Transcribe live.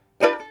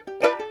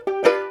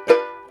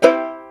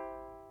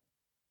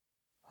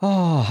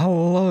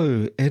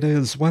Hello, it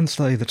is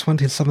Wednesday the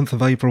 27th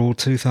of April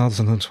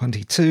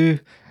 2022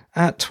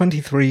 at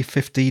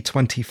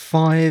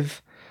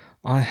 23:50:25.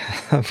 I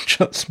have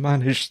just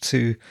managed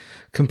to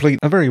complete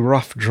a very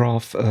rough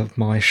draft of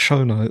my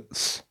show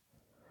notes,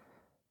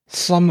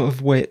 some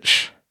of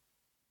which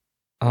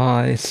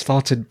I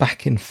started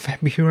back in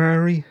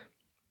February.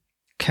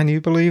 Can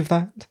you believe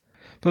that?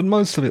 But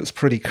most of it's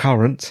pretty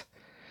current,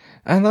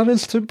 and that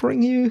is to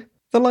bring you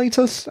the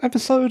latest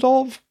episode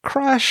of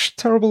Crash.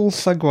 Terrible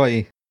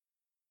segue.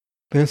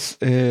 This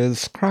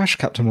is Crash,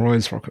 Captain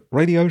Roy's Rocket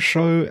Radio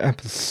Show,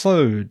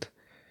 episode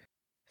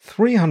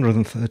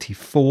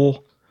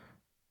 334.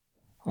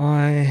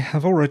 I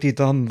have already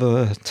done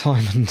the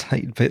time and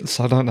date bit,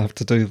 so I don't have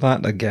to do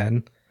that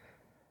again.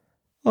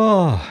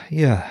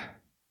 Yeah,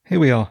 here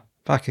we are,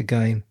 back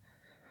again.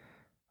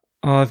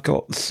 I've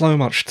got so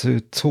much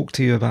to talk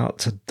to you about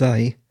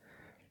today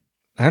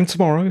and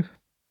tomorrow.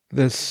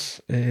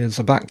 This is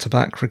a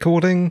back-to-back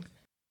recording.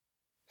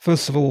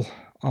 First of all,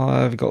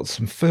 I've got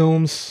some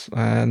films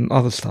and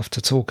other stuff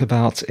to talk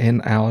about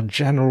in our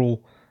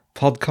general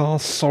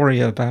podcast.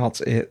 Sorry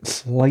about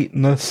its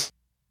lateness.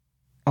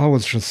 I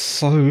was just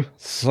so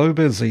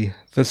busy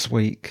this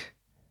week.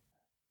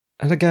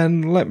 And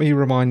again, let me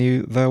remind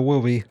you, there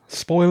will be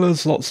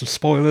spoilers, lots of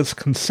spoilers.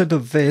 Consider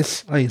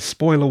this a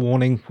spoiler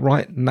warning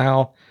right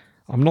now.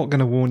 I'm not going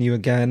to warn you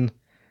again.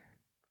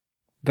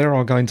 There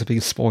are going to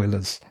be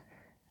spoilers.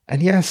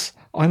 And yes,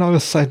 I know I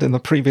said in the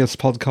previous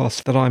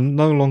podcast that I'm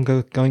no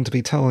longer going to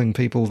be telling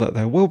people that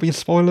there will be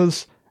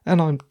spoilers,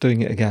 and I'm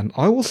doing it again.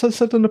 I also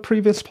said in the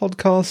previous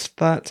podcast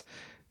that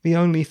the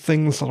only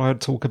things that I'd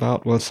talk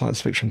about were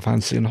science fiction,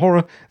 fantasy, and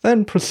horror,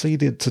 then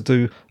proceeded to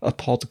do a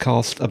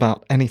podcast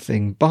about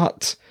anything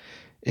but.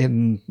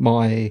 In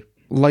my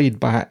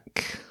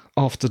laid-back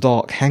After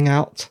Dark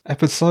Hangout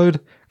episode,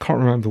 can't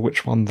remember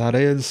which one that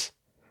is,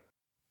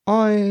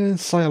 I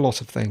say a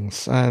lot of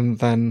things, and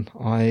then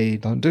I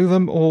don't do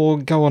them, or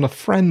go on a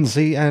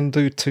frenzy and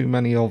do too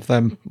many of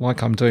them,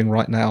 like I'm doing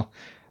right now.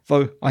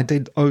 Though I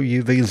did owe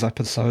you these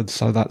episodes,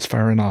 so that's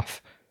fair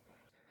enough.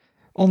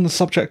 On the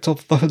subject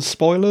of those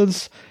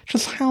spoilers,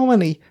 just how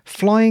many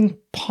flying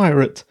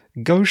pirate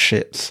ghost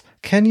ships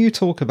can you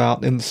talk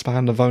about in the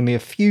span of only a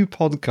few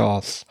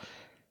podcasts?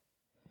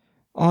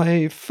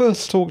 I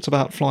first talked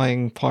about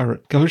flying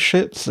pirate ghost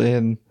ships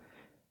in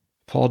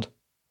pod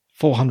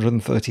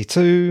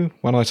 432,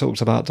 when I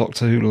talked about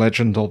Doctor Who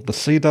Legend of the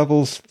Sea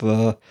Devils,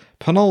 the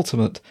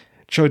penultimate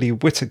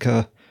Jodie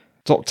Whittaker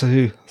Doctor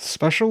Who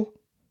special.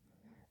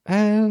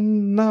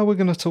 And now we're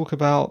going to talk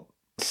about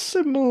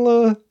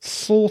similar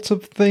sort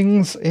of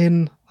things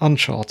in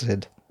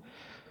Uncharted.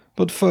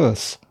 But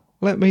first,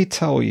 let me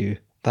tell you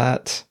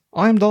that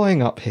I'm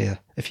dying up here.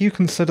 If you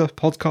consider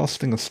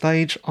podcasting a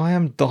stage, I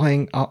am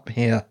dying up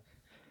here.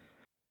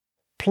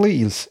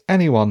 Please,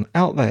 anyone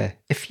out there,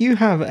 if you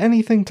have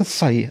anything to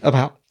say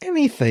about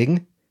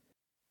anything,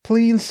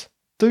 please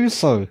do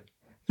so.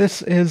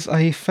 This is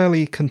a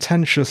fairly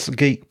contentious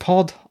geek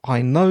pod,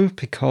 I know,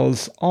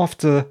 because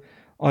after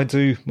I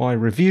do my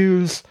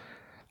reviews,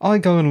 I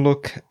go and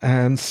look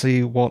and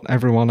see what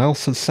everyone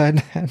else has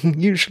said,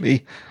 and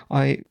usually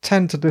I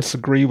tend to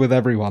disagree with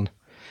everyone.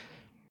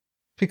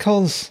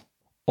 Because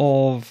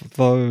of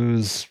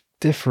those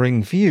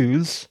differing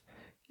views,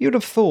 you'd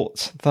have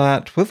thought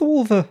that with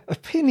all the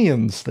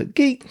opinions that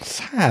geeks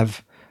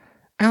have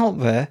out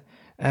there,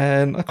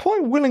 and are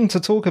quite willing to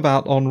talk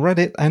about on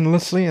Reddit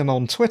endlessly and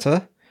on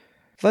Twitter,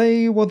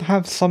 they would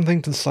have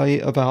something to say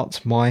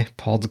about my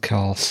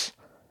podcasts.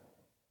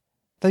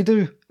 They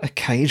do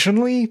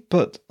occasionally,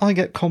 but I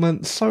get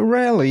comments so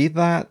rarely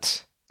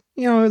that,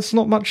 it's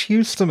not much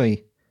use to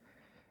me.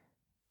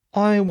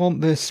 I want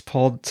this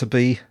pod to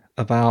be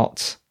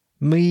about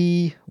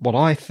me, what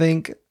I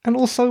think, and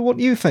also what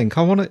you think.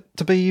 I want it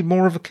to be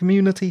more of a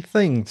community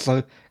thing,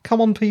 so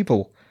come on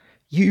people.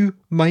 You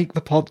make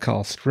the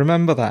podcast,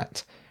 remember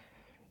that.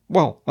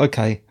 Well,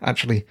 okay,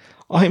 actually,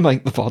 I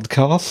make the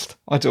podcast,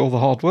 I do all the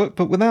hard work,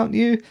 but without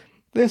you,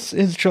 this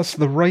is just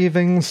the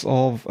ravings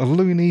of a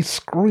loony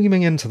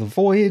screaming into the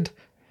void.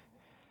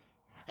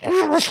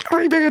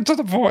 Screaming into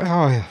the void!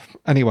 Oh,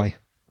 anyway.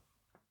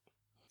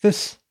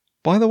 This,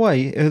 by the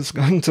way, is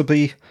going to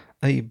be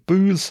a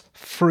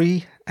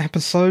booze-free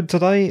episode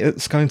today.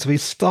 It's going to be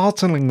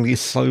startlingly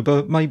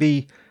sober,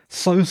 maybe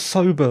so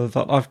sober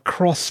that I've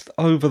crossed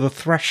over the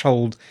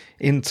threshold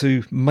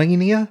into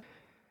mania.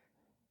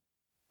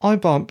 I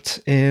bumped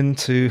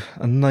into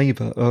a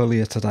neighbour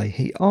earlier today.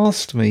 He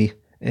asked me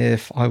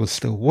if I was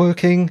still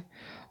working.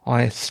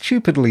 I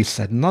stupidly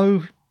said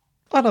no.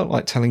 I don't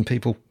like telling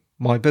people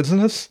my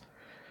business.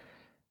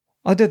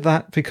 I did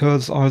that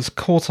because I was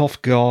caught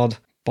off guard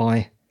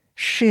by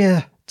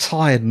sheer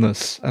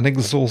tiredness and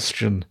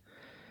exhaustion.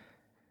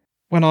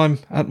 When I'm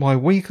at my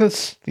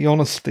weakest, the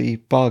honesty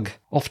bug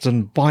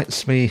often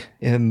bites me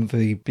in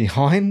the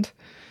behind,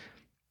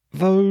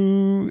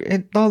 though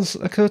it does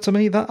occur to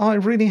me that I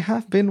really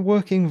have been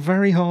working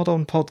very hard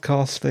on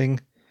podcasting,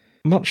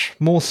 much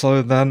more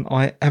so than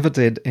I ever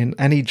did in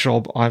any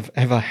job I've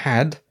ever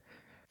had,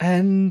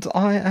 and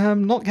I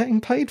am not getting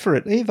paid for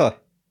it either.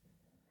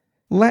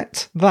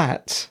 Let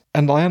that,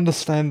 and I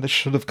understand this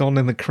should have gone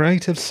in the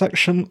creative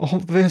section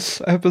of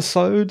this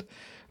episode,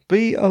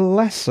 be a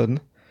lesson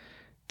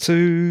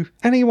to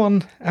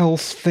anyone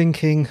else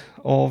thinking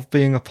of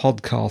being a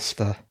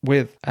podcaster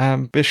with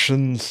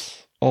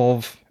ambitions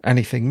of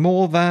anything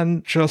more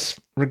than just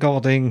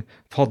regarding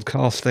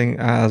podcasting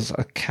as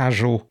a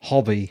casual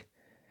hobby.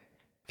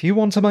 If you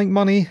want to make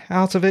money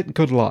out of it,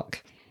 good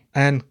luck.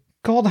 And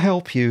God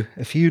help you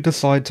if you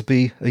decide to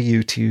be a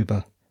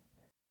YouTuber.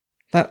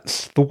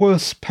 That's the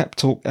worst pep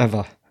talk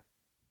ever.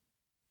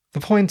 The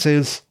point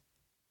is,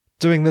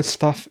 doing this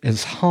stuff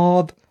is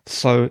hard,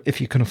 so if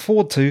you can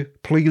afford to,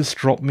 please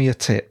drop me a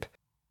tip.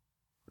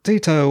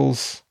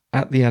 Details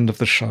at the end of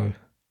the show.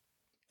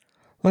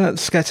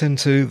 Let's get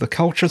into the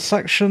culture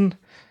section,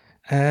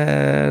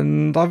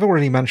 and I've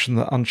already mentioned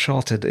that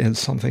Uncharted is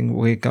something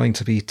we're going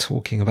to be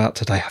talking about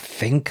today. I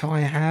think I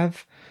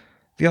have.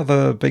 The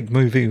other big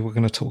movie we're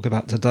going to talk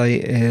about today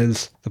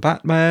is The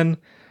Batman.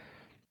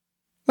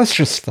 Let's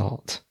just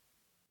start.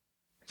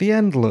 The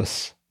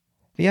Endless.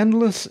 The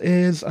Endless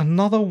is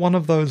another one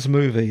of those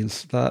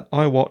movies that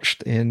I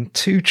watched in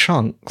 2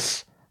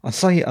 chunks. I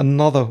say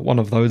another one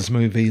of those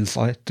movies,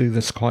 I do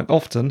this quite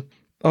often,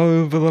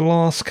 over the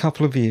last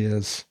couple of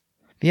years.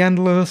 The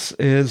Endless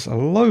is a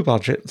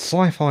low-budget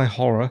sci-fi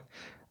horror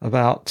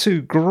about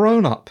 2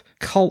 grown-up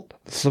cult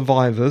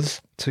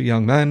survivors, 2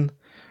 young men,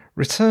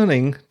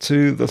 returning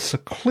to the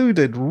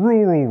secluded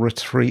rural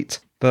retreat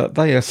that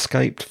they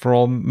escaped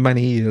from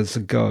many years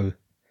ago.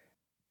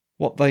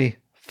 What they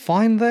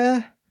find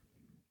there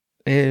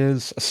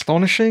is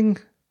astonishing.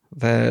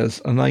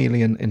 There's an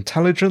alien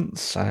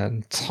intelligence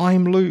and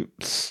time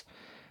loops.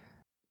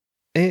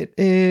 It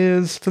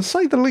is, to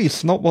say the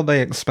least, not what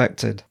they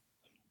expected.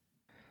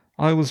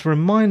 I was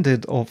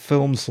reminded of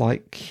films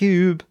like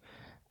Cube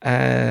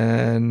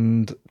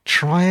and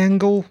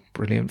Triangle,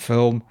 brilliant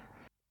film.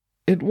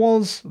 It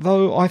was,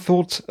 though I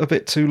thought, a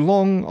bit too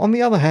long. On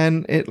the other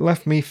hand, it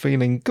left me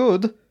feeling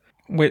good,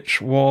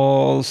 which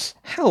was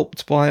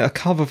helped by a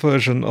cover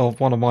version of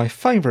one of my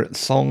favourite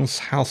songs,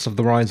 House of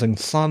the Rising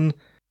Sun,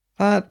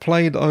 that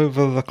played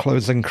over the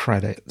closing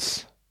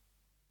credits.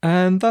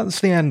 And that's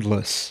The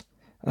Endless,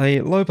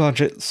 a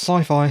low-budget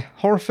sci-fi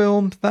horror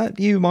film that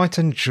you might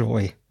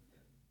enjoy.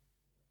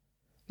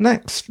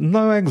 Next,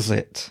 No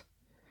Exit.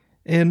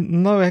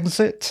 In No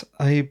Exit,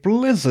 a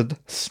blizzard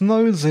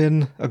snows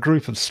in a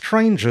group of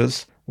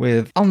strangers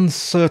with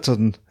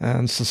uncertain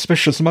and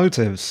suspicious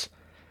motives.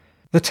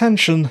 The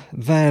tension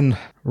then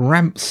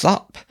ramps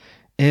up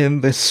in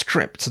this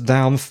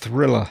stripped-down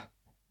thriller.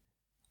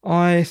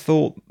 I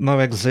thought No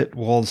Exit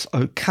was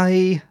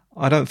okay.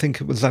 I don't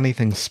think it was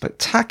anything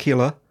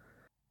spectacular,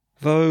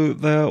 though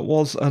there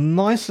was a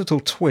nice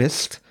little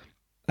twist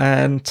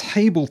and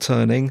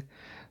table-turning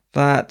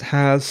that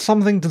has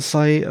something to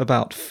say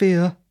about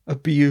fear,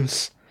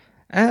 abuse,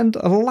 and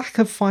a lack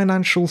of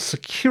financial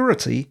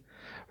security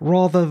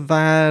rather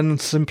than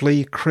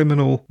simply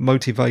criminal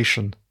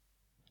motivation.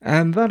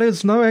 And that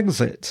is No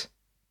Exit.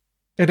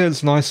 It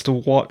is nice to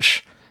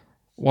watch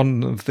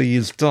one of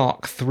these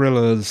dark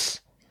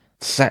thrillers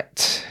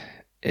set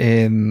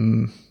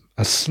in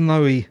a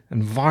snowy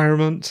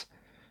environment,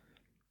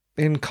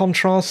 in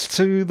contrast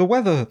to the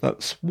weather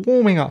that's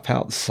warming up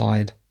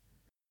outside.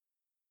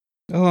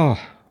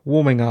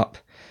 Warming up.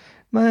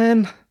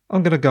 Man,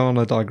 I'm going to go on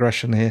a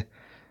digression here.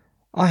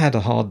 I had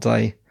a hard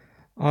day.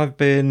 I've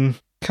been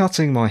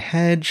cutting my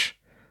hedge.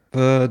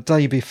 The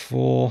day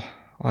before,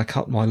 I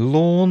cut my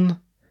lawn.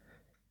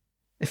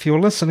 If you're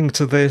listening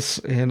to this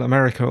in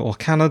America or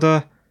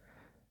Canada,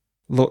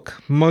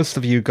 look, most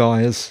of you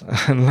guys,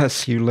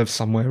 unless you live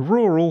somewhere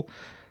rural,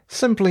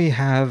 simply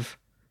have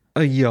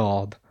a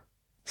yard.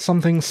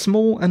 Something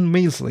small and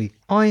measly.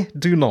 I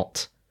do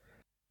not.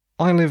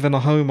 I live in a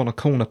home on a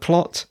corner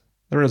plot.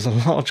 There is a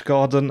large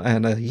garden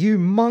and a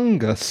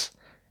humongous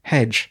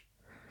hedge.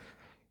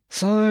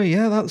 So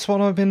yeah, that's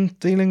what I've been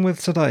dealing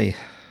with today.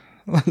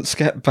 Let's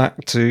get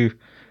back to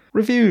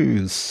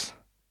reviews.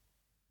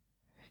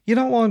 You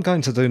know what I'm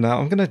going to do now?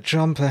 I'm going to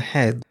jump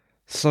ahead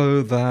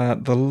so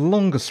that the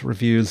longest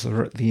reviews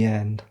are at the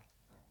end.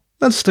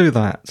 Let's do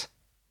that.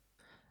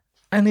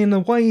 And in a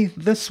way,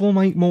 this will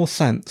make more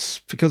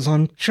sense, because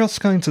I'm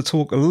just going to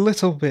talk a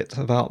little bit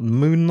about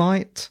Moon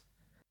Knight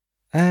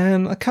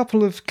and a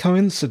couple of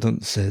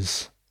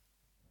coincidences.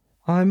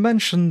 I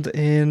mentioned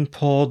in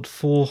pod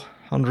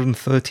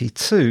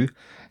 432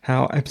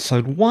 how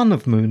episode 1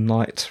 of Moon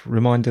Knight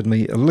reminded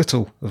me a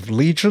little of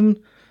Legion,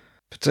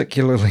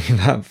 particularly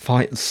that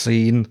fight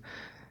scene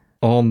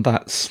on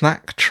that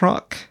snack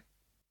truck.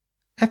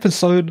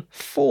 Episode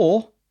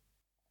 4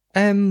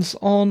 ends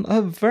on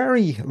a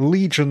very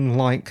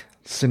Legion-like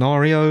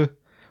scenario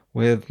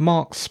with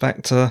Mark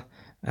Spector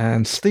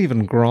and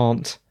Stephen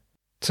Grant,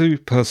 2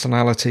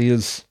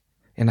 personalities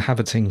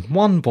inhabiting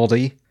one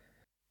body,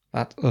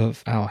 that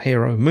of our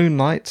hero Moon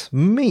Knight,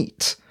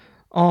 meet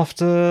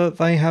after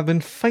they have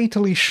been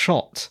fatally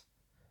shot.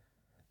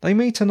 They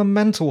meet in a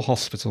mental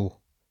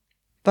hospital.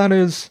 That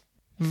is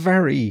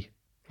very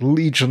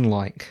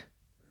Legion-like.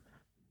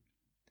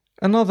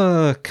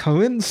 Another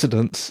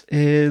coincidence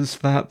is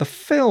that the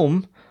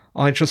film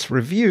I just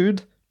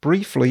reviewed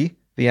briefly,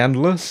 The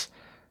Endless,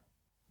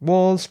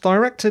 was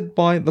directed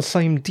by the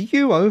same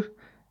duo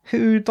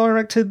who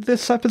directed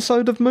this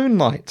episode of Moon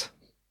Knight.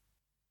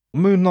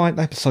 Moon Knight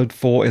episode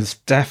 4 is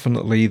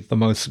definitely the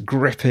most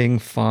gripping,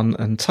 fun,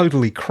 and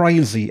totally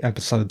crazy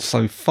episode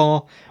so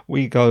far.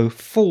 We go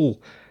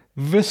full,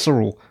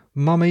 visceral,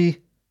 mummy,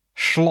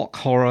 schlock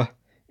horror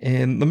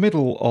in the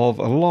middle of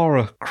a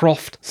Lara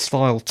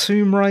Croft-style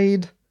tomb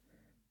raid.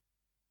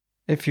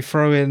 If you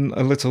throw in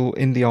a little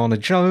Indiana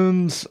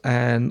Jones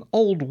and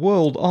old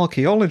world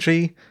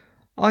archaeology,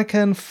 I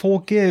can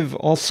forgive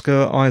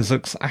Oscar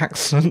Isaac's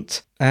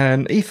accent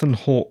and Ethan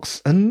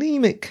Hawke's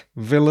anemic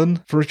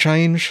villain for a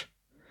change.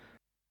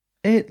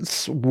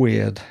 It's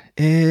weird.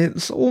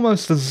 It's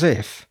almost as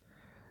if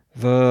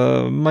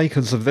the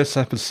makers of this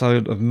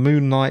episode of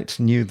Moon Knight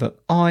knew that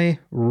I,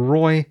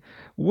 Roy,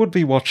 would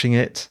be watching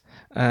it,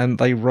 and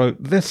they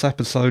wrote this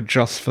episode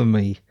just for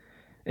me.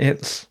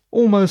 It's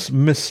almost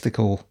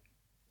mystical.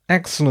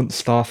 Excellent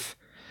stuff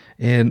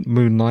in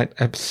Moon Knight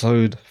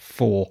episode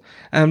 4.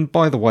 And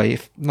by the way,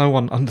 if no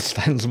one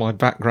understands my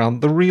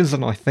background, the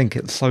reason I think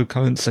it's so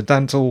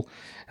coincidental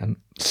and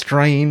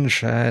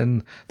strange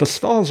and the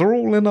stars are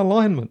all in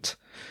alignment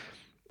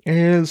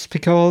is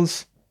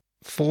because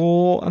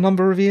for a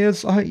number of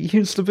years I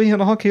used to be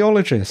an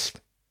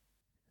archaeologist.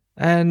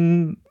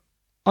 And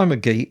I'm a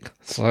geek,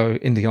 so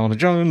Indiana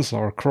Jones,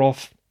 Lara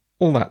Croft,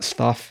 all that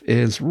stuff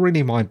is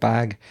really my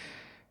bag.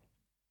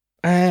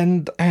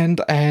 And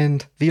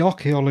the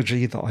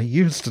archaeology that I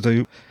used to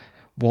do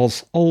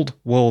was old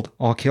world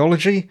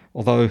archaeology,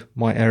 although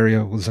my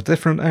area was a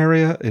different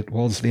area. It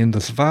was the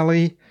Indus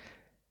Valley.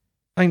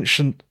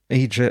 Ancient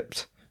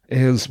Egypt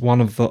is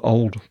one of the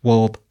old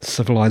world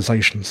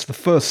civilizations, the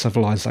first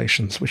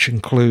civilizations, which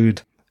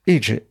include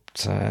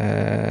Egypt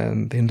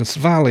and the Indus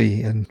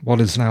Valley and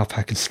what is now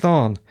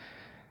Pakistan,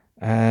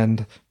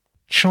 and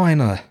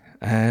China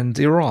and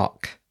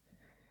Iraq.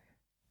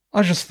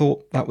 I just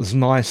thought that was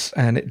nice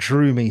and it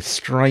drew me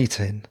straight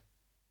in.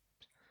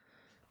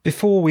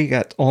 Before we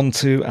get on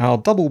to our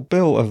double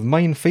bill of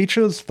main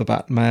features, The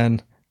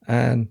Batman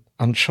and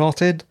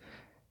Uncharted,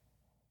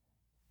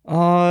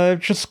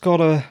 I've just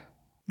got a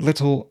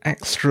little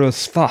extra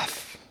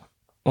stuff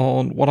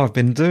on what I've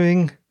been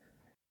doing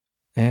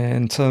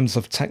in terms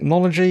of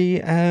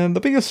technology, and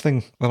the biggest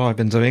thing that I've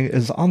been doing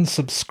is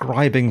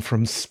unsubscribing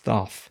from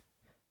stuff.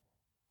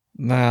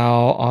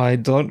 Now, I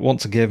don't want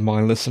to give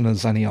my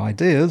listeners any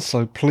ideas,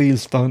 so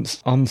please don't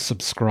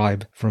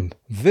unsubscribe from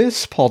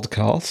this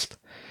podcast,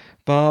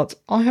 but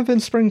I have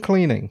been spring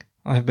cleaning.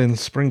 I have been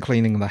spring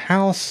cleaning the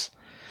house.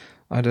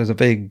 I did a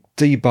big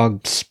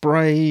debug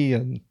spray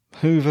and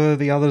hoover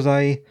the other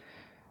day.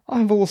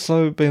 I've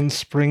also been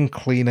spring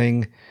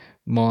cleaning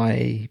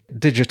my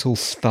digital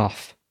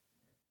stuff.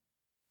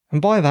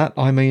 And by that,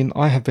 I mean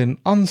I have been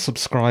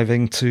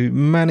unsubscribing to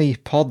many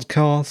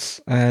podcasts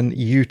and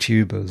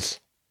YouTubers.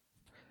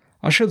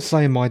 I should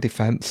say in my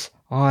defense,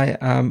 I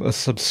am a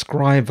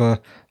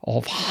subscriber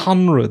of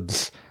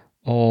hundreds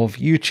of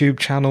YouTube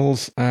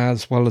channels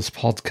as well as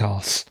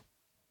podcasts.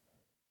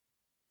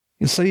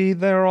 You see,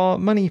 there are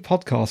many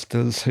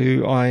podcasters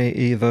who I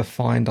either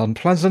find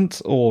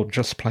unpleasant or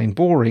just plain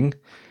boring,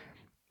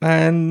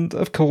 and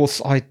of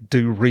course I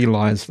do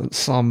realise that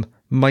some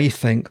may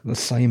think the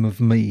same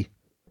of me.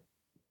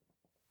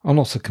 I'm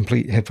not a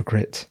complete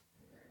hypocrite.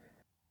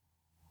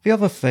 The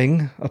other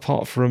thing,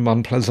 apart from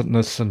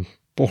unpleasantness and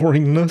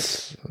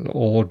boringness,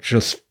 or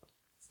just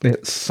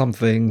it's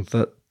something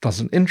that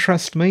doesn't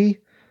interest me,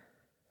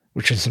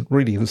 which isn't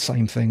really the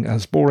same thing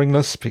as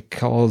boringness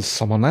because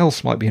someone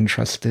else might be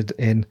interested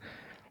in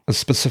a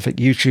specific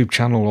YouTube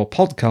channel or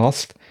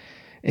podcast,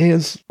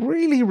 is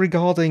really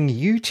regarding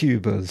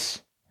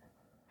YouTubers.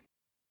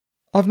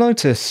 I've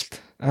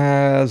noticed,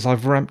 as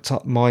I've ramped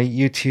up my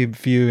YouTube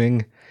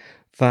viewing,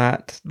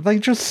 that they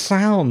just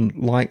sound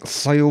like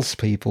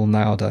salespeople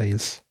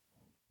nowadays.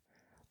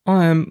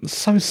 I am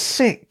so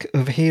sick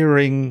of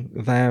hearing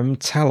them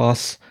tell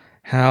us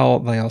how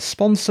they are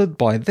sponsored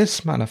by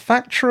this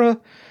manufacturer,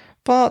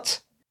 but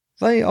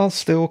they are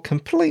still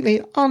completely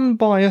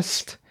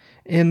unbiased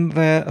in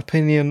their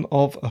opinion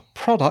of a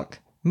product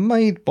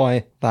made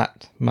by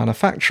that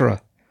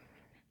manufacturer.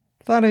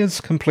 That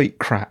is complete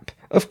crap.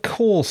 Of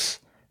course,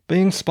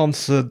 being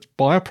sponsored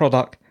by a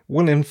product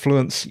will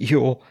influence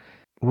your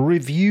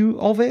review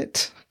of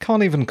it.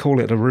 Can't even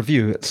call it a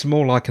review, it's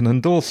more like an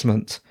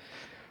endorsement.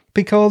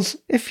 Because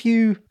if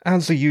you,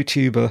 as a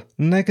YouTuber,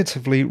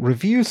 negatively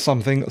review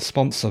something a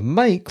sponsor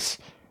makes,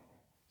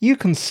 you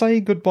can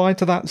say goodbye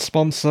to that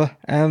sponsor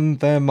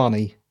and their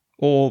money,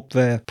 or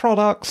their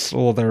products,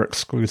 or their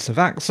exclusive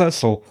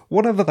access, or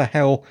whatever the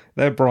hell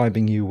they're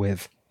bribing you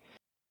with.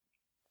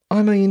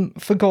 I mean,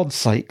 for God's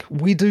sake,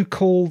 we do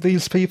call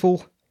these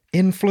people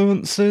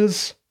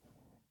influencers?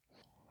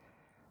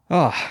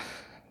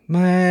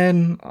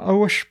 Man, I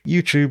wish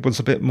YouTube was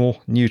a bit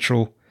more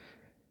neutral.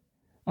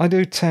 I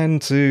do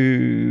tend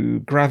to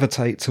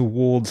gravitate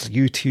towards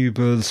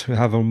YouTubers who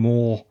have a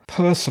more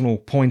personal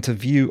point of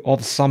view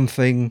of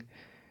something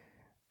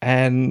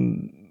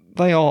And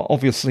they are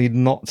obviously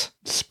not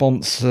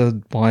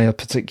sponsored by a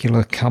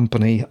particular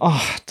company.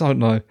 Don't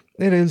know.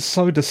 It is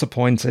so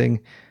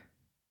disappointing.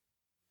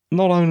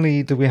 Not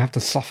only do we have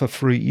to suffer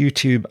through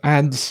YouTube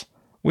ads,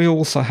 we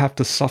also have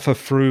to suffer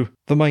through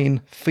the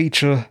main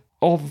feature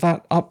of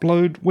that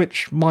upload,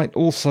 which might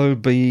also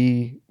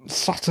be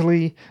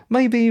subtly,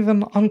 maybe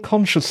even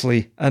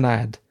unconsciously, an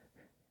ad.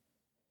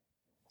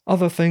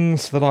 Other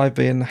things that I've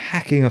been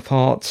hacking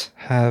apart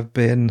have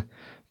been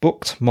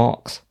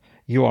bookmarked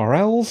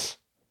URLs.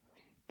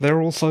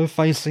 They're also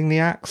facing the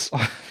axe.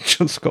 I've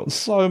just got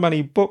so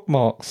many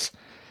bookmarks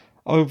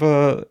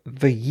over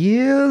the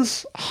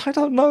years. I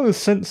don't know,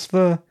 since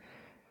the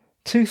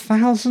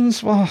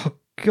 2000s. Oh,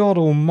 God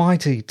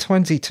almighty,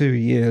 22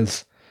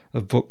 years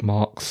of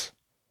bookmarks.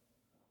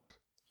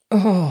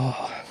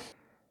 Oh,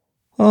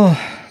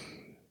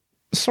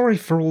 sorry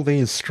for all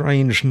these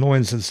strange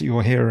noises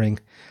you're hearing.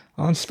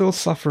 I'm still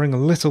suffering a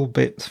little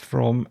bit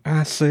from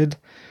acid.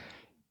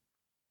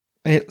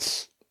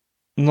 It's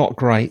not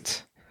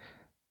great.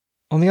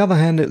 On the other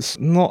hand, it's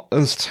not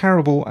as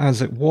terrible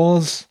as it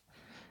was.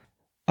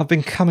 I've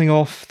been coming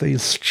off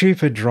these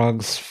stupid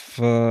drugs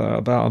for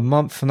about a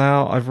month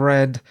now. I've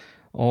read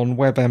on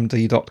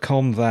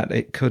webmd.com that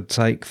it could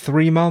take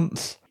 3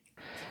 months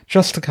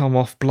just to come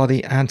off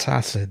bloody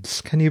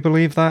antacids. Can you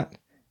believe that?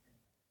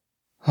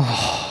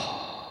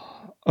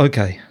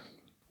 Okay.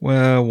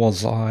 Where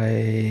was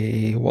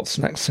I? What's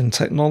next in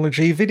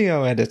technology?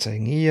 Video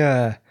editing,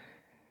 yeah.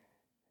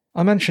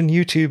 I mentioned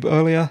YouTube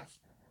earlier.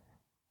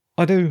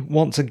 I do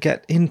want to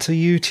get into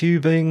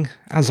YouTubing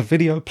as a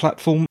video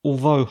platform,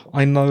 although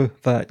I know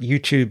that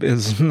YouTube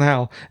is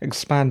now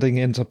expanding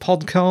into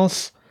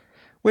podcasts,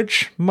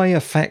 which may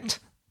affect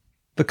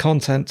the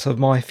content of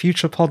my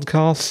future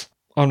podcasts.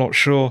 I'm not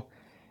sure,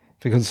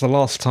 because the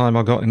last time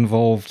I got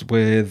involved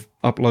with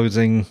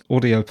uploading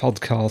audio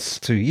podcasts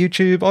to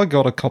YouTube, I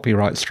got a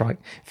copyright strike.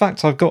 In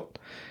fact, I've got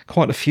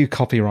quite a few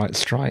copyright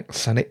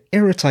strikes, and it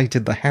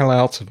irritated the hell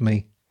out of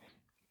me.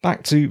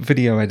 Back to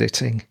video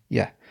editing,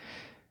 yeah.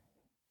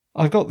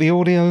 I've got the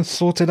audio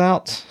sorted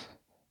out,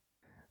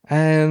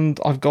 and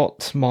I've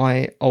got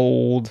my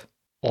old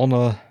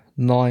Honor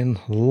 9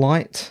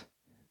 Lite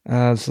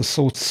as the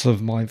source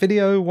of my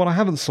video. What I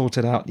haven't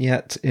sorted out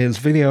yet is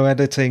video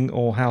editing,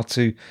 or how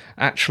to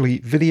actually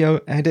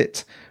video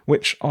edit,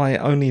 which I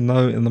only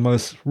know in the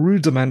most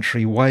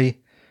rudimentary way.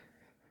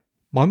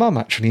 My mum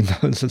actually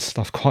knows this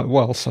stuff quite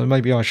well, so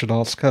maybe I should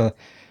ask her.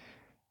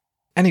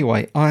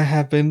 Anyway, I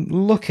have been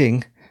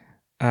looking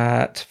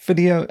at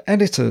video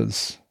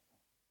editors.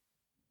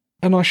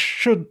 And I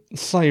should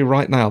say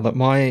right now that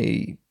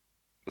my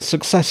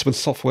success with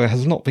software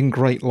has not been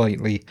great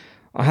lately.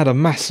 I had a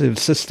massive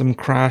system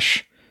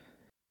crash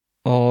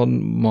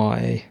on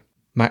my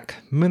Mac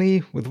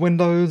Mini with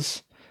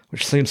Windows,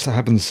 which seems to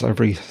happen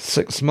every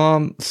 6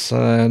 months,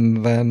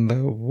 and then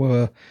there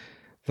were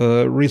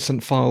the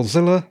recent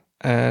FileZilla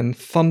and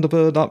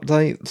Thunderbird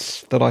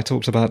updates that I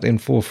talked about in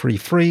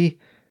 433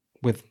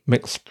 with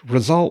mixed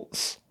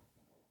results.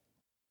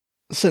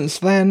 Since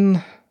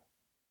then,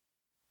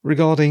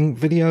 regarding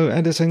video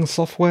editing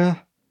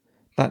software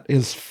that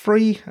is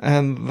free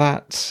and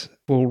that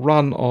will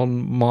run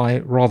on my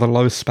rather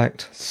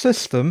low-spec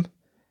system,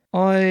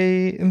 I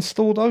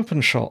installed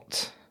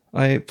OpenShot,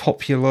 a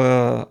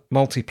popular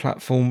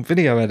multi-platform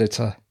video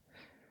editor.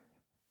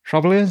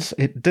 Trouble is,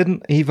 it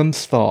didn't even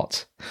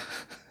start.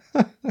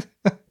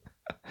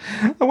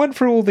 I went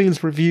through all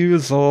these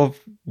reviews of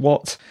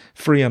what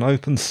free and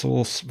open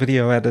source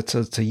video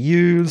editor to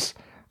use.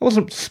 I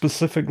wasn't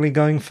specifically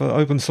going for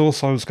open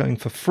source, I was going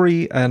for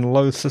free and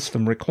low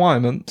system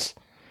requirements.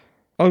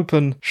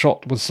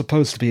 OpenShot was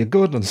supposed to be a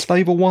good and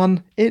stable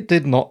one. It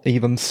did not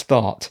even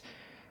start.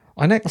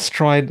 I next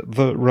tried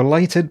the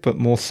related but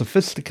more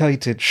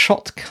sophisticated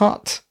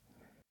Shotcut.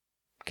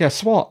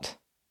 Guess what?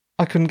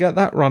 I couldn't get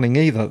that running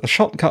either. The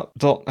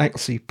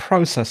Shotcut.exe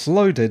process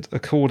loaded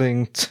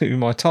according to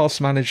my task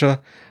manager,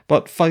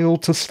 but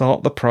failed to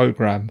start the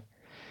program.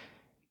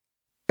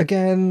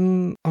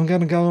 Again, I'm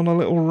going to go on a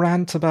little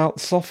rant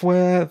about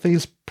software.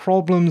 These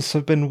problems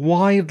have been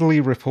widely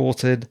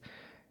reported.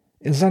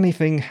 Is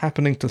anything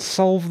happening to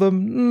solve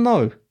them?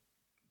 No.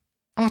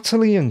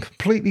 Utterly and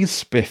completely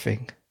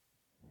spiffing.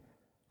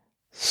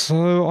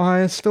 So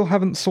I still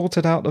haven't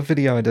sorted out a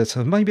video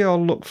editor. Maybe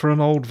I'll look for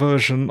an old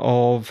version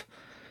of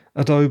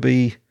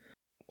Adobe,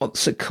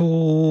 what's it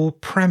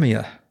called?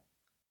 Premiere.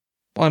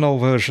 By an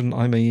old version,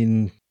 I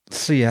mean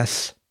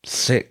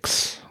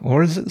CS6,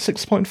 or is it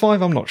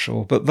 6.5? I'm not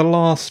sure, but the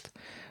last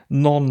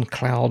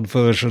non-cloud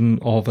version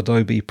of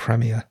Adobe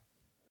Premiere.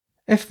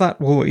 If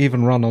that will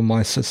even run on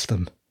my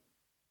system.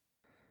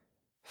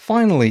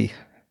 Finally,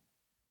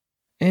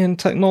 in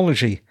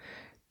technology,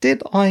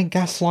 did I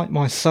gaslight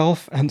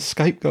myself and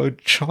scapegoat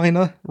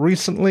China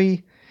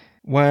recently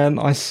when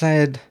I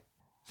said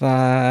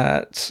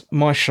that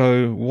my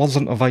show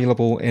wasn't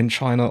available in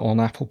China on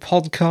Apple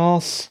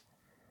Podcasts?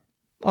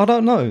 I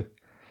don't know.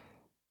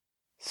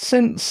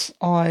 Since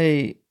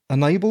I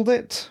enabled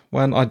it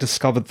when I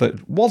discovered that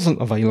it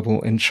wasn't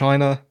available in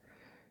China,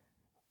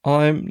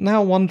 I'm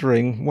now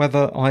wondering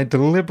whether I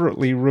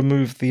deliberately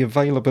removed the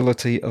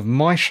availability of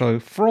my show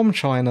from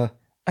China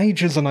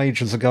ages and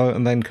ages ago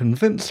and then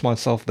convinced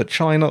myself that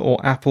China or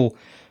Apple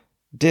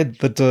did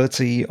the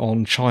dirty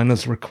on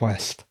China's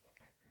request.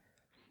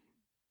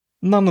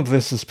 None of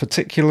this is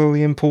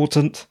particularly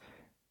important.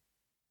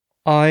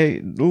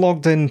 I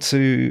logged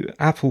into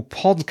Apple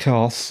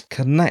Podcasts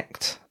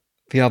Connect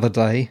the other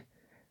day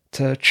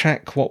to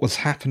check what was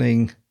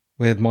happening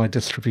with my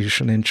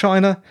distribution in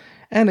China,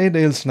 and it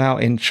is now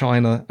in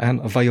China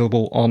and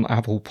available on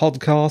Apple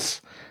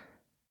Podcasts.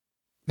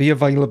 The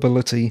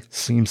availability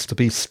seems to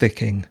be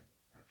sticking.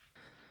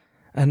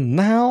 And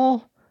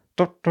now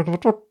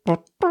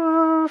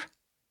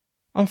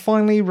I'm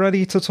finally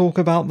ready to talk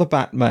about The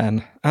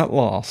Batman at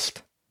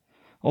last.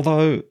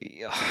 Although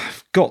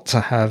I've got to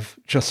have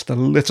just a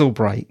little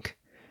break.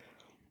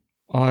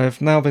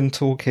 I've now been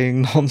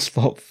talking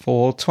non-stop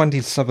for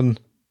 27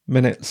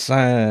 minutes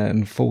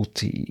and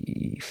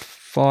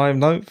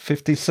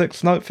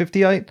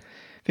 58,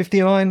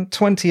 59,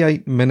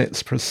 28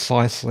 minutes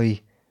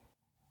precisely.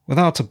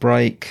 Without a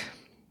break,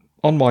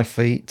 on my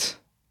feet.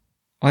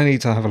 I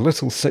need to have a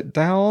little sit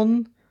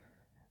down,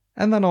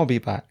 and then I'll be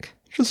back.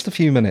 Just a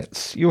few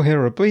minutes. You'll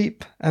hear a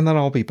beep, and then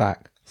I'll be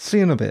back. See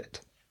you in a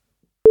bit.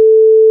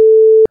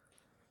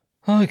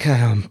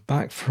 Okay, I'm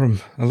back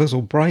from a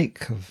little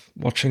break of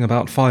watching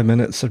about 5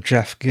 minutes of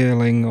Jeff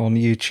Geerling on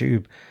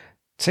YouTube,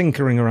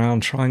 tinkering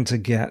around trying to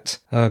get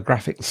a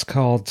graphics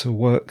card to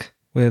work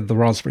with the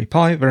Raspberry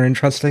Pi. Very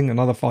interesting.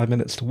 Another 5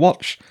 minutes to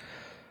watch.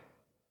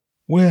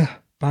 We're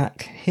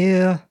back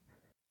here,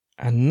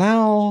 and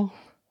now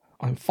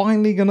I'm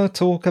finally going to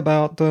talk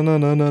about the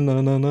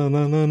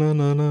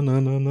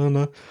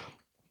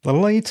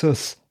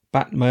latest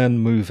Batman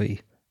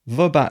movie,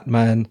 The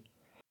Batman.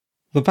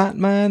 The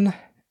Batman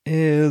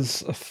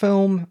is a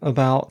film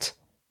about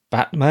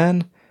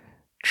Batman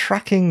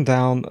tracking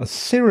down a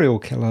serial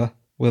killer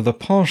with a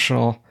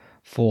penchant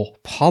for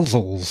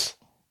puzzles.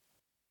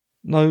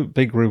 No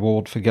big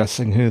reward for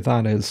guessing who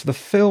that is. The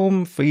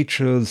film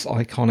features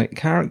iconic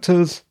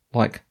characters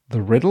like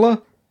the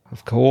Riddler,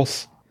 of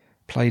course,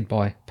 played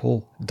by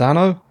Paul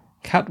Dano,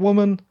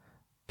 Catwoman,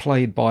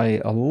 played by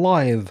a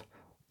lithe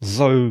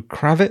Zoe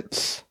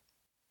Kravitz,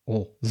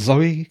 the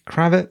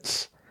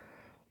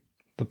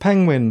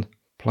Penguin,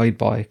 played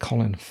by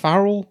Colin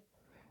Farrell,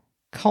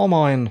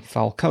 Carmine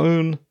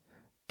Falcone,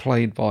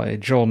 played by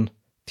John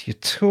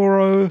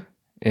Turturro,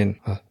 in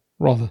a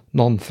rather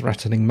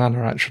non-threatening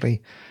manner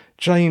actually,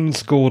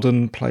 James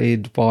Gordon,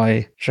 played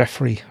by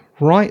Jeffrey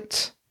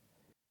Wright.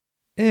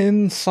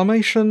 In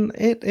summation,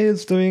 it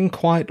is doing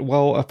quite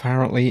well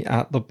apparently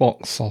at the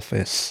box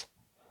office.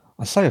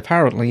 I say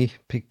apparently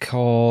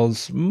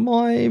because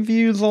my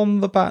views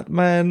on The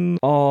Batman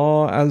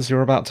are, as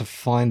you're about to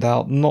find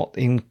out, not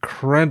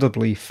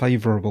incredibly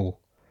favourable.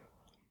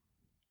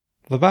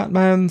 The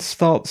Batman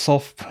starts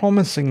off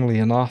promisingly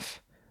enough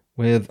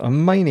with a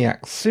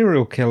maniac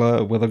serial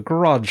killer with a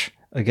grudge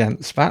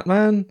against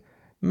Batman,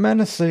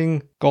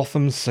 menacing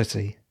Gotham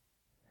City.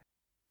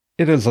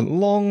 It isn't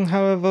long,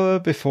 however,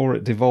 before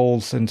it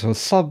devolves into a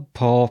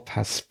subpar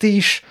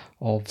pastiche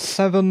of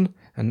Seven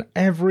and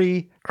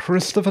every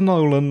Christopher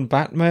Nolan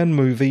Batman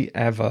movie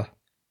ever.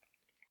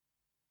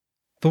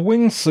 The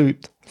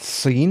wingsuit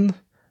scene,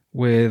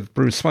 with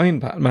Bruce Wayne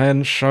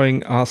Batman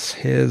showing us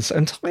his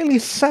entirely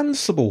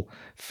sensible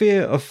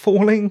fear of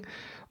falling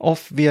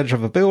off the edge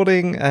of a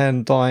building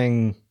and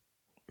dying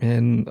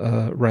in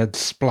a red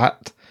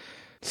splat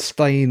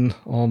stain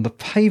on the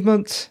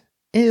pavement,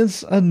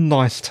 is a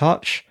nice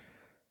touch.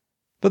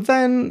 But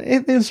then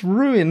it is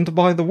ruined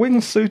by the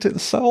wingsuit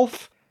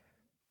itself.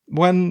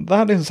 When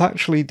that is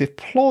actually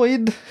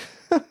deployed,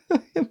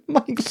 it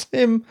makes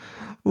him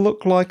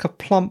look like a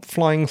plump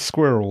flying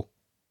squirrel.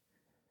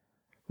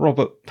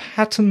 Robert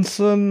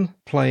Pattinson,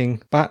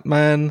 playing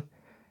Batman,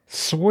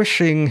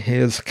 swishing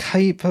his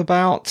cape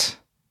about,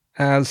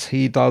 as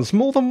he does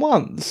more than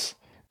once,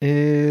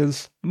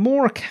 is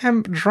more a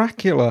Camp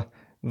Dracula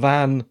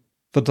than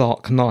The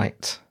Dark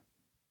Knight.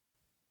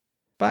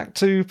 Back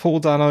to Paul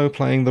Dano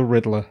playing the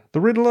Riddler.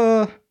 The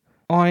Riddler,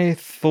 I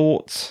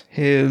thought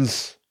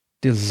his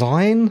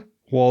design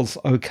was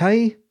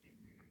okay.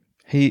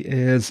 He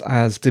is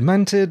as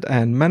demented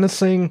and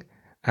menacing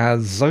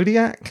as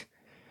Zodiac.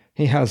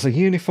 He has a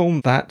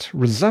uniform that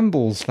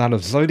resembles that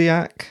of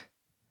Zodiac.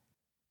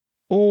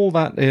 All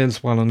that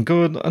is well and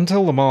good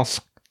until the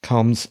mask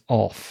comes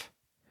off.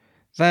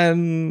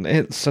 Then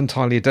it's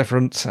entirely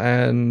different,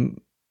 and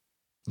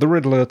the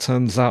Riddler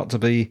turns out to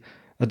be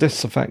a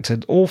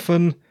disaffected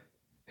orphan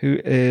who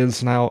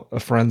is now a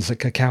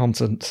forensic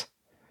accountant.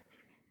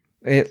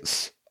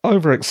 It's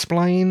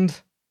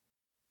over-explained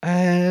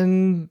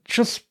and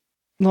just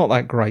not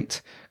that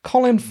great.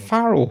 Colin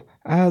Farrell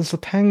as the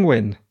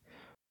Penguin.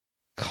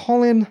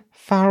 Colin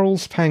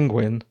Farrell's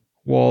Penguin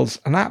was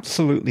an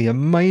absolutely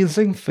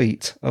amazing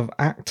feat of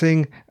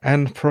acting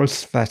and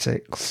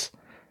prosthetics.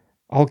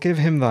 I'll give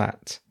him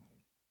that.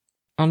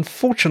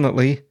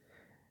 Unfortunately,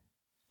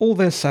 all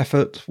this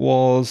effort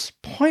was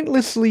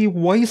pointlessly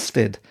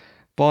wasted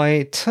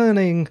by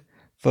turning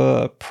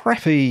the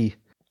preppy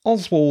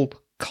Oswald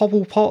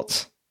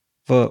Cobblepot,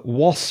 the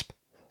Wasp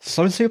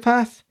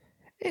sociopath,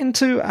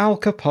 into Al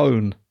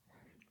Capone.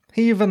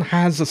 He even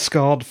has a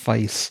scarred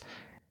face.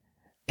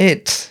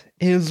 It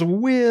is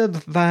weird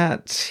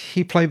that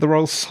he played the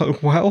role so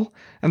well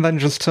and then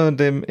just turned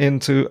him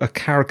into a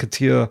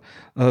caricature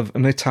of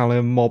an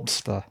Italian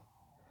mobster.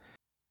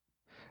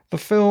 The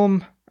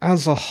film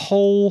as a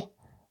whole,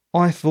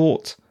 I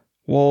thought,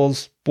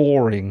 was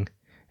boring.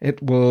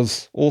 It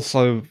was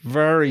also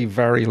very,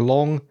 very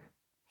long,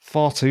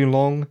 far too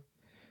long,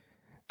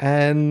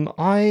 and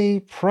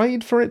I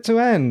prayed for it to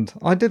end.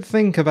 I did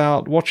think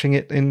about watching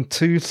it in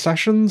 2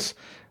 sessions,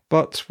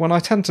 but when I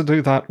tend to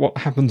do that, what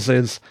happens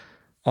is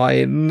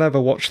I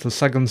never watched the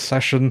second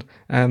session,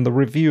 and the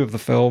review of the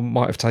film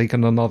might have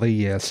taken another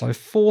year, so I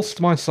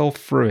forced myself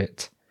through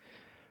it.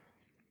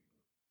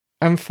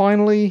 And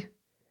finally,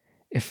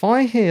 if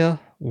I hear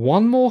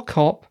one more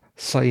cop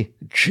say,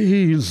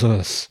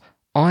 "Jesus,"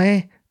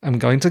 I am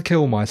going to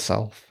kill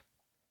myself.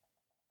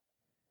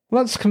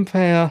 Let's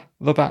compare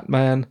The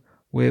Batman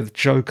with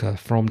Joker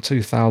from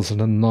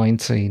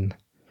 2019.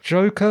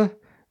 Joker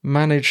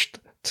managed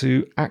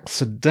to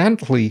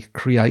accidentally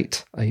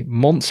create a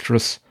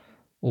monstrous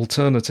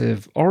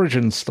alternative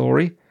origin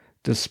story,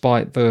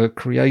 despite the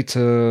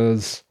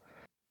creators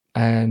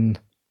and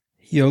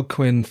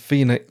Joaquin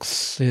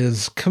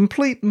Phoenix's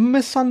complete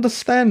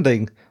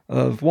misunderstanding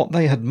of what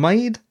they had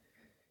made.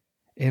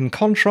 In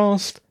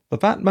contrast, the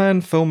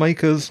Batman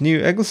filmmakers knew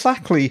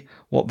exactly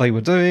what they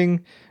were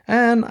doing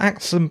and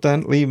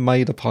accidentally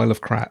made a pile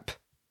of crap.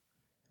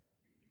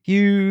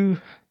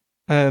 You,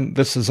 and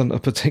this isn't a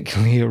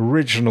particularly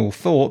original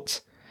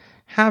thought,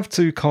 have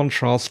to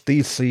contrast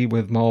DC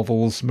with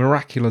Marvel's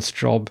miraculous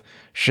job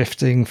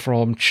shifting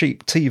from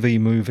cheap TV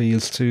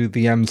movies to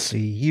the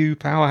MCU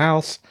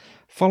powerhouse.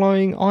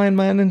 Following Iron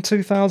Man in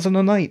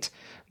 2008,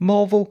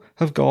 Marvel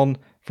have gone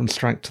from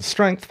strength to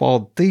strength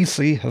while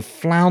DC have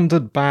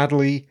floundered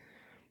badly.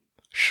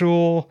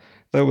 Sure,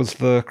 there was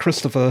the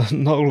Christopher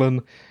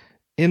Nolan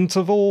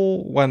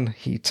interval when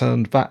he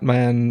turned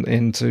Batman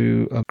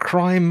into a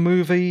crime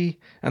movie,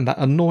 and that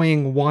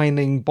annoying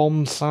whining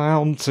bomb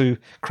sound to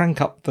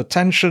crank up the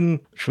tension,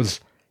 which was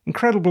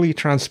incredibly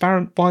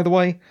transparent, by the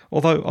way,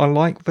 although I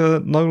like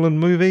the Nolan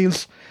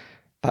movies.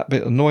 That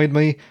bit annoyed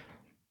me.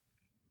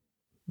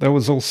 There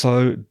was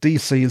also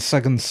DC's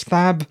second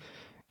stab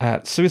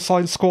at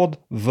Suicide Squad,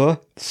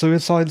 The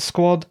Suicide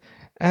Squad,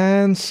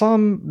 and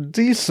some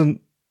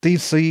decent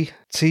DC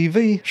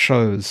TV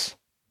shows.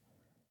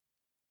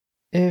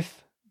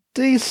 If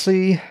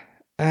DC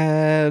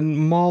and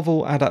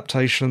Marvel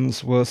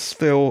adaptations were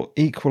still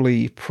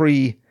equally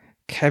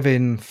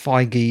pre-Kevin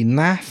Feige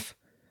naff,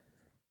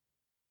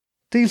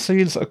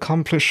 DC's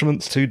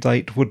accomplishments to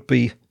date would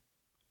be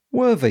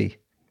worthy.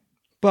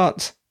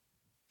 But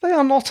they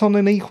are not on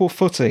an equal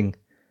footing.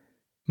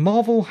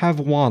 Marvel have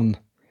won,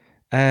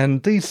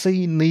 and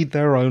DC need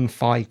their own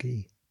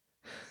Feige.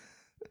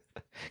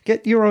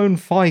 Get your own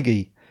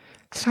Feige.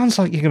 Sounds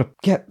like you're going to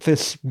get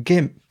this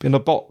gimp in a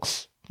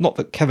box. Not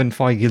that Kevin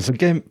Feige is a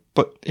gimp,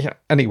 but yeah,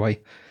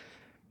 anyway.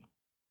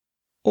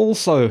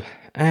 Also,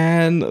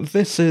 and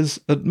this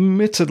is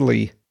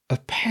admittedly a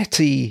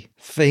petty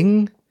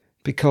thing,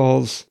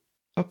 because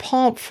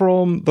apart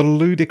from the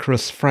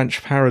ludicrous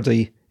French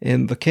parody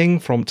in The King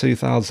from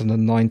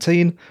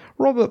 2019,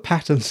 Robert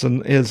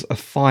Pattinson is a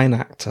fine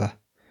actor.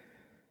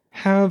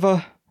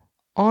 However,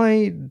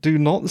 I do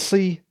not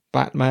see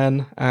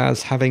Batman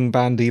as having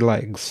bandy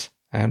legs,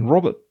 and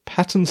Robert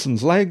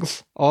Pattinson's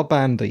legs are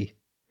bandy.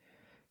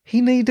 He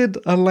needed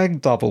a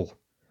leg double.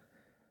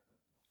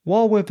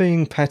 While we're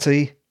being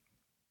petty,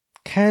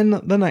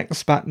 can the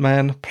next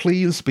Batman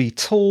please be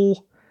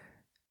tall,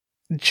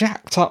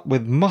 jacked up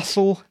with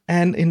muscle,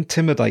 and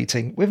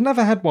intimidating? We've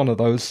never had one of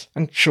those,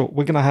 and sure,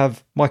 we're going to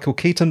have Michael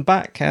Keaton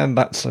back, and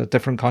that's a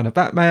different kind of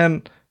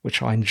Batman,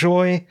 which I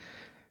enjoy.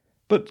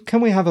 But can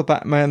we have a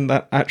Batman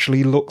that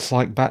actually looks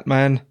like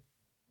Batman?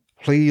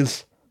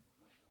 Please?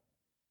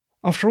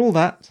 After all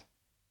that,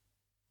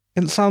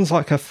 it sounds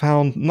like I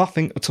found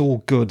nothing at all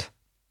good.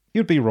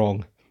 You'd be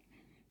wrong.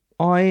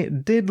 I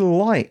did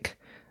like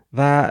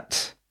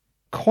that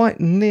quite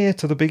near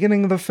to the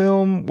beginning of the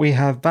film, we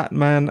have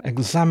Batman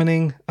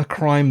examining a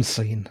crime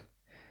scene.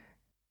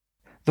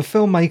 The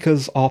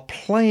filmmakers are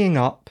playing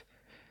up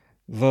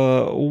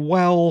the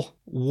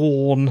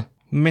well-worn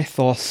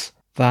mythos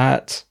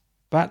that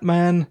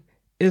Batman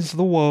is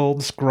the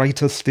world's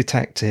greatest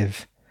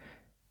detective.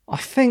 I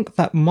think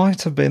that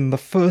might have been the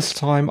first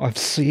time I've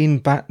seen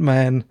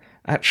Batman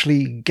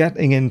actually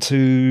getting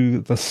into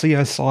the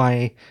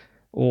CSI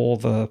or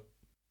the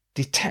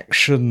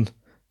detection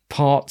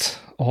part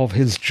of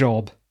his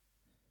job.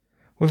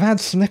 We've had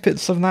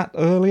snippets of that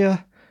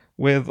earlier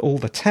with all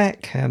the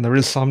tech, and there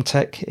is some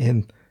tech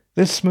in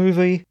this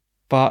movie,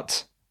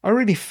 but I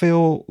really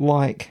feel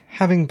like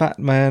having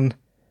Batman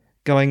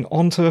going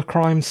onto a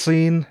crime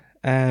scene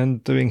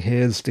and doing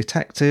his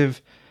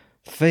detective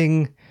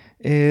thing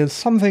is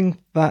something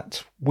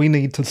that we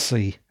need to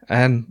see,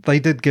 and they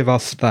did give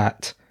us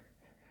that.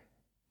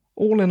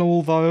 All in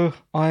all, though,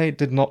 I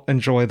did not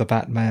enjoy The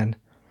Batman.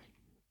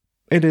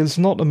 It is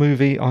not a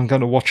movie I'm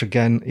going to watch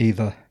again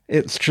either.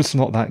 It's just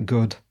not that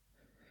good.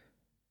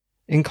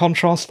 In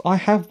contrast, I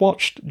have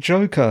watched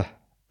Joker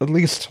at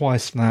least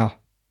twice now.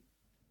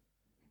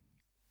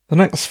 The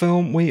next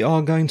film we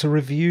are going to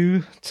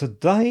review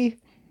today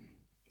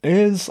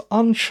is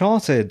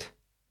Uncharted.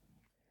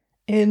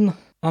 In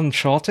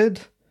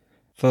Uncharted,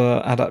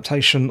 the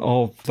adaptation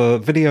of the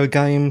video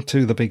game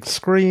to the big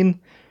screen,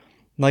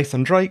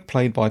 Nathan Drake,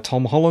 played by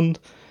Tom Holland,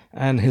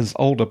 and his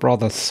older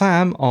brother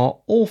Sam are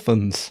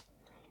orphans.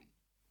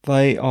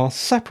 They are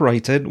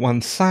separated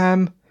when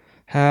Sam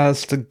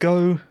has to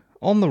go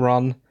on the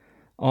run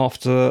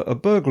after a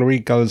burglary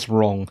goes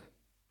wrong.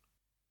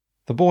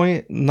 The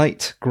boy,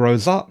 Nate,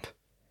 grows up,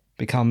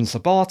 becomes a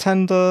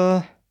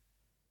bartender,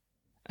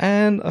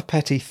 and a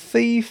petty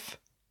thief,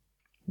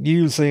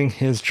 using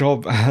his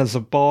job as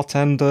a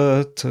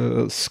bartender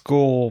to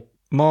score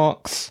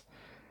marks,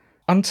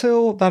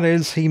 until, that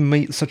is, he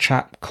meets a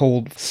chap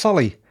called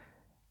Sully,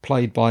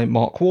 played by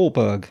Mark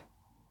Wahlberg.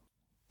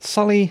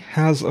 Sully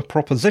has a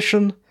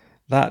proposition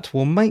that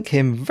will make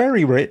him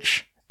very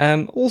rich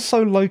and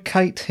also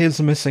locate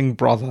his missing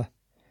brother.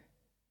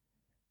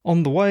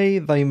 On the way,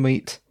 they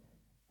meet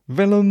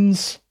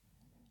villains,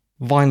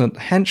 violent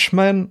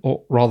henchmen,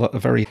 or rather a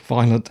very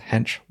violent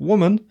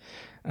henchwoman,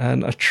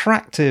 an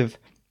attractive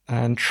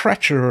and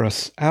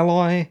treacherous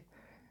ally,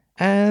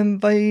 and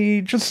they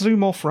just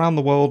zoom off around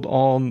the world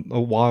on a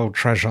wild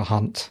treasure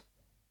hunt.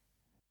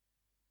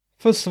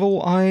 First of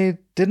all, I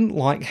didn't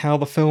like how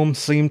the film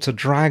seemed to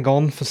drag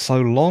on for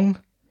so long.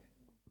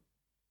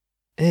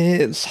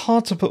 It's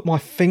hard to put my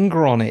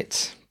finger on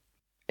it.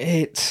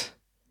 It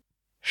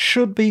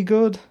should be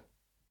good.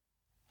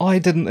 I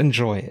didn't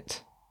enjoy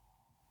it,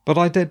 but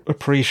I did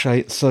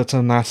appreciate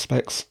certain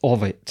aspects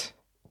of it,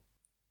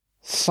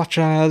 such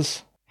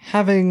as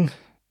having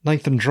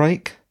Nathan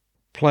Drake,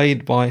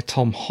 played by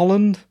Tom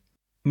Holland,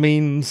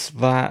 means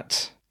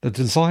that the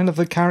design of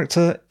the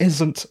character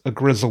isn't a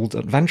grizzled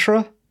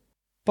adventurer,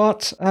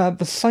 but at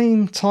the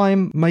same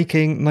time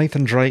making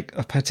Nathan Drake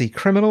a petty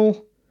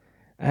criminal,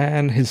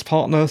 and his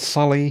partner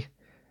Sully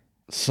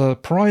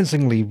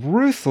surprisingly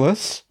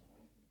ruthless.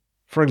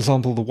 For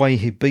example, the way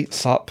he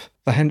beats up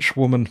the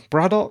henchwoman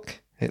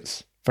Braddock,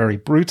 it's very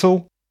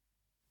brutal,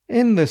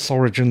 in this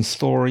origin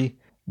story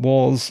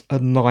was a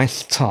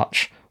nice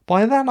touch.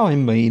 By that I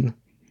mean,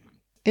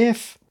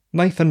 if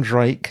Nathan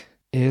Drake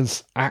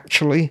is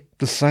actually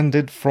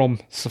descended from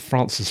Sir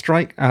Francis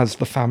Drake, as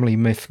the family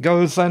myth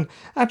goes, then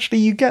actually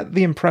you get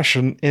the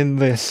impression in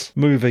this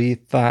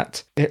movie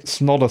that it's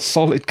not a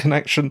solid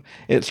connection,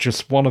 it's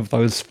just one of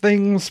those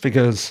things,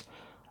 because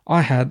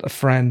I had a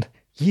friend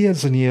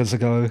years and years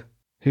ago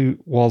who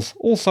was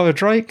also a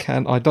Drake,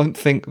 and I don't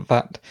think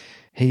that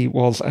he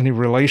was any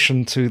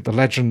relation to the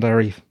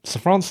legendary Sir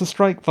Francis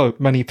Drake, though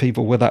many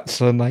people with that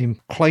surname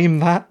claim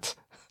that.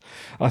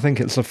 I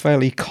think it's a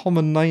fairly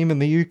common name in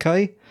the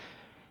UK.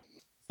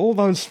 All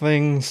those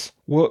things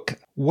work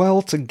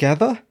well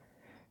together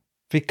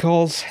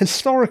because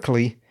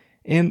historically,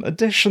 in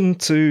addition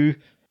to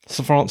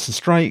Sir Francis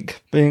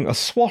Drake being a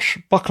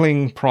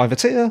swashbuckling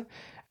privateer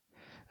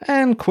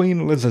and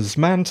Queen Liz's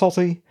man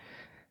totty,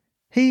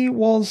 he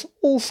was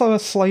also a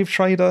slave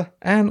trader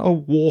and a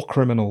war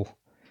criminal.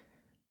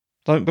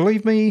 Don't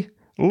believe me?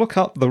 Look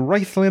up the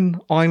Rathlin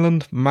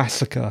Island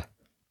Massacre.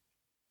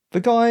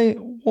 The guy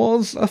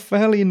was a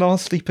fairly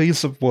nasty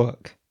piece of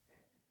work.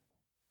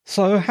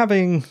 So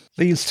having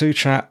these two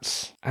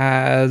chaps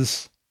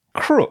as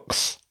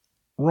crooks,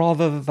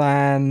 rather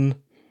than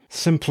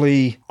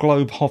simply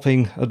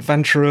globe-hopping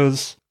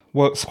adventurers,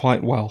 works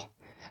quite well.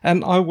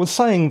 And I was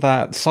saying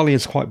that Sully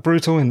is quite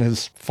brutal in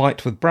his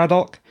fight with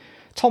Braddock.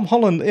 Tom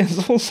Holland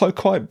is also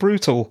quite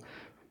brutal,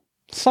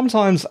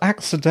 sometimes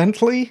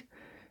accidentally,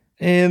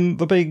 in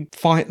the big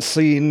fight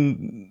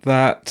scene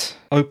that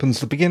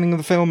opens the beginning of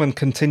the film and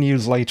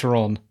continues later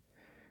on.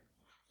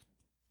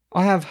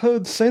 I have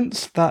heard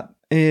since that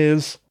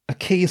is a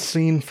key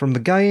scene from the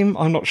game.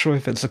 I'm not sure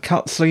if it's a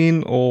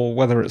cutscene or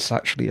whether it's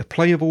actually a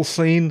playable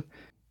scene,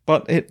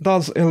 but it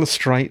does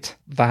illustrate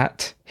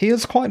that he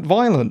is quite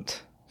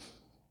violent.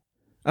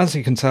 As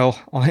you can tell,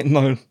 I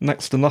know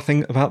next to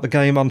nothing about the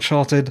game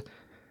Uncharted,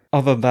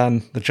 other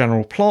than the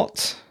general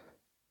plot.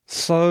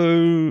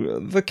 So,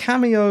 the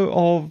cameo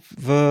of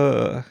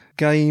the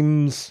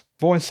game's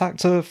voice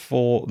actor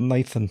for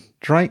Nathan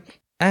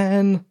Drake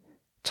and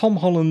Tom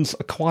Holland's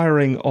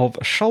acquiring of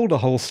a shoulder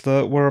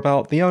holster were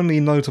about the only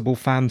notable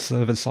fan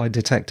service I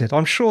detected.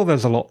 I'm sure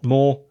there's a lot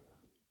more.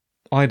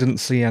 I didn't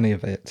see any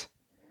of it.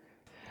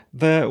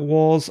 There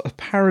was a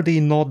parody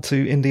nod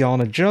to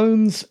Indiana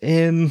Jones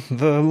in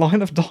the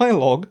line of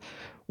dialogue.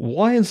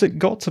 Why has it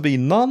got to be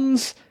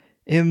nuns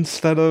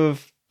instead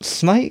of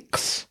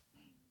snakes?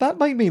 That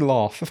made me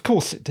laugh. Of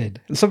course it did.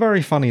 It's a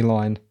very funny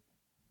line,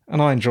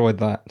 and I enjoyed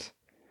that.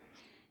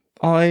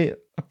 I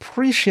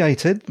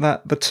appreciated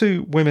that the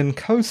two women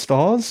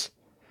co-stars,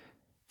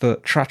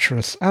 the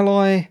treacherous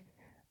ally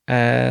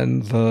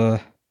and the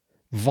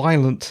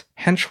violent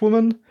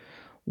henchwoman,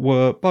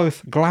 were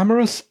both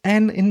glamorous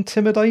and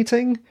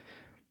intimidating,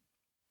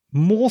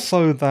 more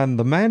so than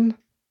the men.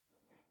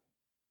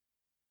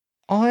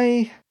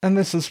 And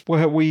this is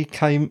where we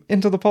came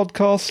into the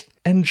podcast,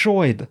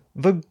 enjoyed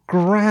the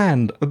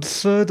grand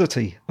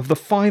absurdity of the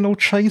final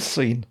chase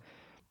scene.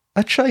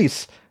 A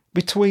chase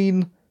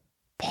between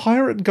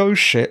pirate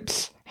ghost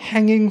ships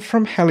hanging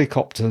from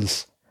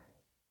helicopters.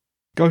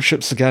 Ghost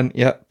ships again,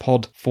 yeah,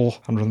 Pod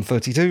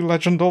 432,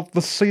 Legend of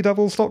the Sea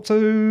Devils Doctor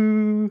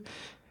Who.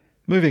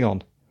 Moving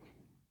on.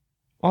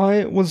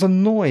 I was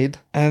annoyed,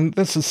 and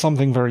this is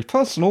something very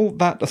personal,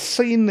 that a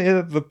scene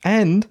near the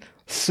end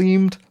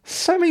seemed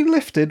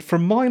semi-lifted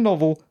from my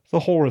novel,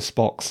 The Horus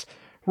Box,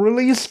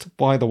 released,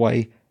 by the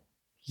way,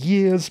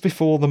 years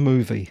before the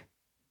movie.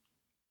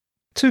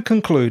 To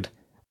conclude,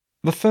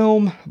 the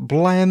film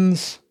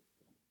blends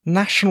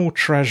National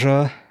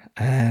Treasure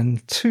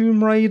and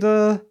Tomb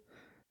Raider,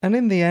 and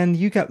in the end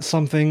you get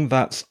something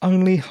that's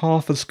only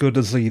half as good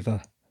as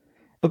either.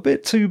 A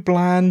bit too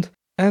bland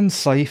and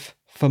safe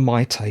for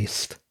my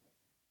taste.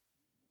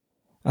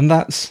 And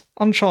that's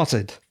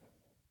Uncharted.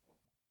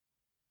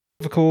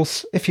 Of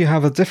course, if you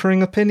have a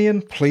differing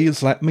opinion,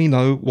 please let me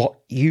know what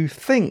you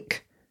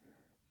think.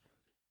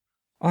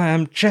 I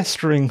am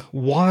gesturing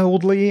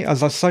wildly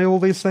as I say all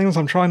these things.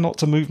 I'm trying not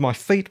to move my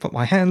feet, but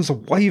my hands are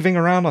waving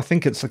around. I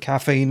think it's the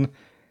caffeine.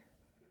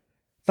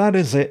 That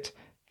is it.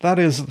 That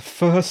is the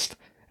first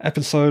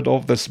episode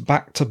of this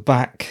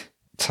back-to-back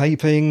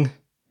taping.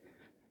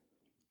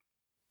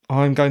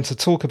 I'm going to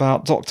talk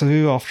about Doctor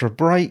Who after a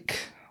break.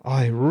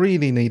 I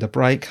really need a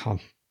break.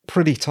 I'm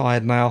pretty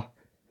tired now.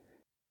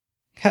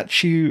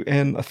 Catch you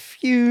in a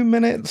few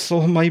minutes,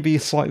 or maybe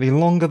slightly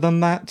longer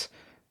than that.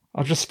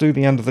 I'll just do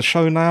the end of the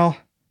show now,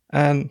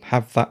 and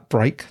have that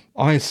break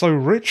I so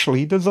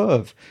richly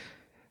deserve.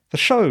 The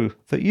show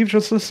that you've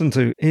just listened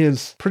to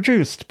is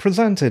produced,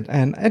 presented,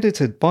 and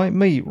edited by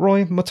me,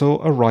 Roy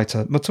Matur, a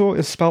writer. Matur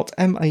is spelt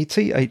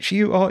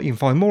M-A-T-H-U-R. You can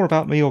find more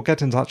about me or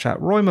get in touch at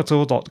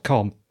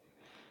roymatur.com.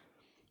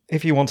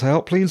 If you want to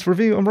help, please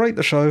review and rate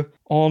the show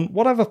on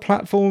whatever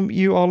platform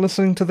you are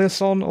listening to this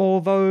on,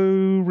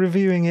 although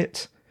reviewing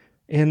it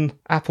in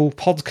Apple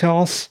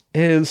Podcasts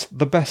is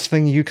the best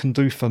thing you can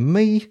do for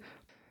me.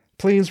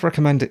 Please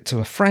recommend it to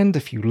a friend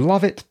if you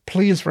love it.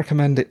 Please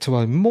recommend it to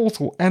a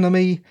mortal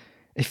enemy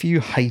if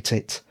you hate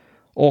it.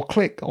 Or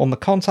click on the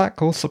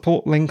contact or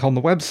support link on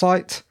the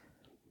website.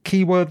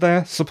 Keyword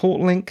there,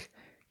 support link.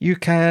 You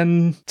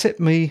can tip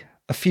me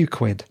a few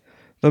quid.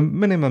 The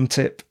minimum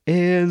tip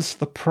is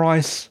the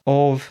price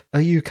of a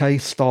UK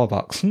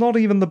Starbucks, not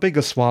even the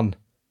biggest one.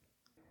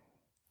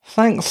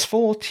 Thanks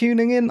for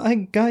tuning in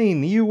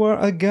again. You were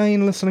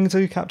again listening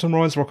to Captain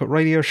Roy's Rocket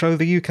Radio Show,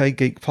 the UK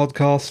Geek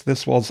Podcast.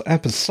 This was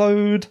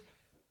episode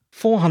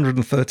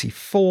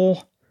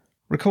 434,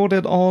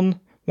 recorded on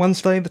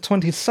Wednesday the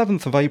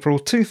 27th of April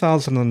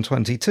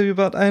 2022,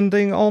 but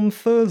ending on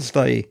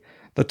Thursday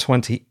the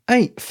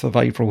 28th of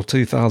April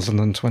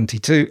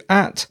 2022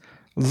 at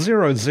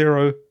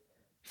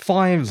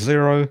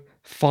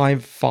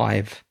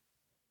 005055.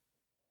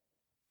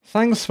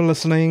 Thanks for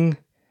listening,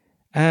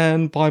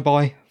 and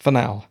bye-bye for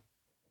now.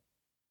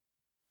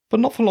 But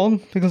not for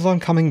long, because I'm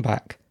coming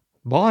back.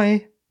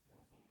 Bye!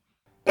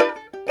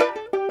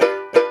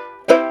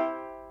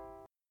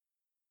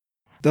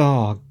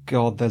 Oh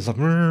god, there's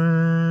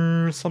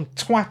some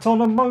twat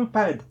on a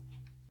moped!